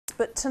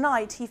but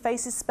tonight he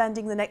faces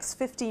spending the next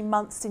 15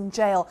 months in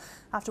jail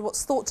after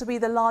what's thought to be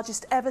the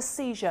largest ever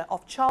seizure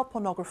of child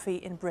pornography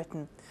in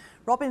Britain.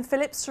 Robin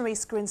Phillips from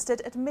East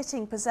Grinstead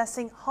admitting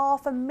possessing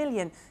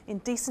 500,000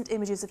 indecent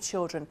images of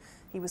children.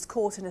 He was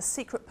caught in a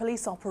secret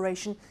police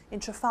operation in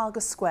Trafalgar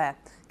Square.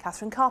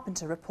 Catherine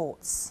Carpenter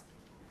reports.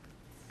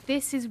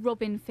 This is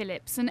Robin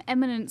Phillips, an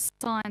eminent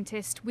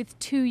scientist with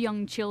 2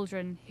 young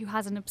children who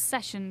has an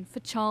obsession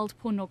for child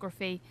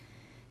pornography.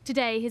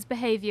 Today his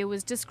behaviour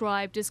was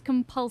described as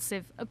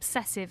compulsive,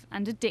 obsessive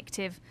and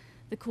addictive.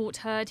 The court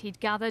heard he'd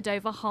gathered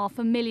over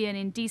 500,000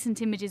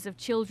 indecent images of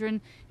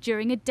children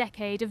during a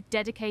decade of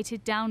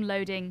dedicated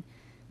downloading.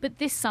 But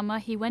this summer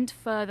he went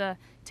further,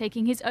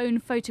 taking his own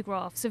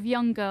photographs of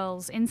young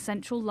girls in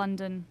central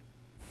London.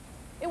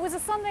 It was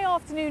a Sunday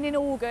afternoon in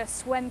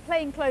August when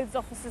plainclothes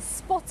officers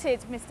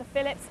spotted Mr.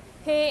 Phillips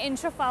here in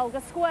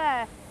Trafalgar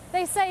Square.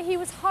 They say he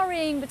was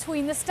hurrying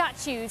between the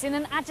statues in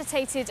an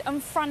agitated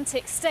and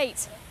frantic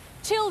state.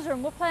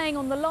 Children were playing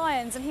on the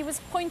lions and he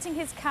was pointing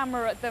his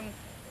camera at them.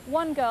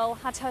 One girl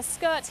had her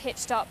skirt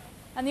hitched up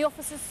and the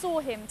officers saw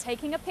him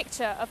taking a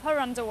picture of her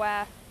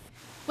underwear.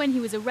 When he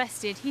was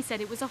arrested, he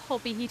said it was a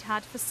hobby he'd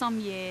had for some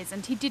years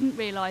and he didn't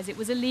realise it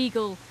was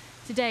illegal.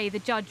 Today, the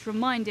judge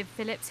reminded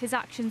Phillips his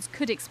actions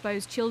could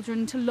expose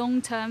children to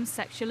long-term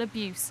sexual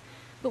abuse.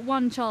 But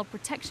one child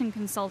protection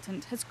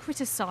consultant has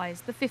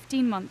criticised the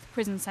 15-month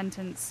prison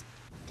sentence.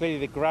 Clearly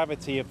the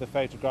gravity of the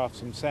photographs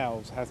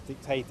themselves has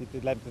dictated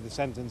the length of the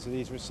sentence that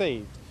he's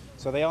received.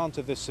 So they aren't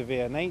of the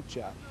severe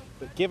nature.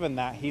 But given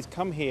that, he's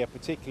come here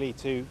particularly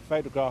to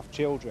photograph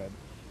children,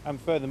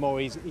 and furthermore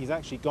he's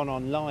actually gone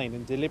online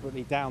and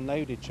deliberately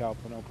downloaded child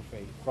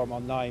pornography from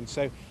online.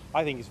 So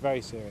I think it's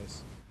very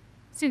serious.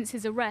 Since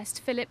his arrest,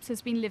 Phillips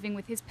has been living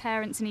with his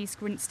parents in East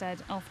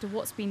Grinstead after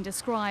what's been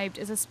described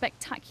as a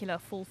spectacular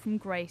fall from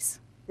grace.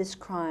 This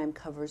crime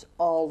covers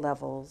all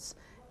levels,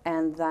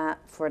 and that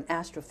for an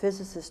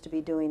astrophysicist to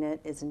be doing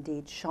it is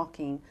indeed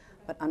shocking,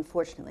 but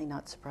unfortunately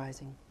not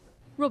surprising.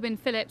 Robin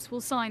Phillips will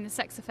sign the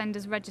sex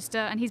offenders register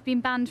and he's been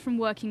banned from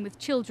working with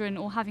children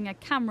or having a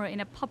camera in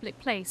a public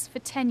place for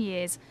 10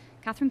 years.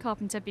 Catherine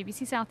Carpenter,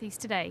 BBC South East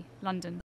Today, London.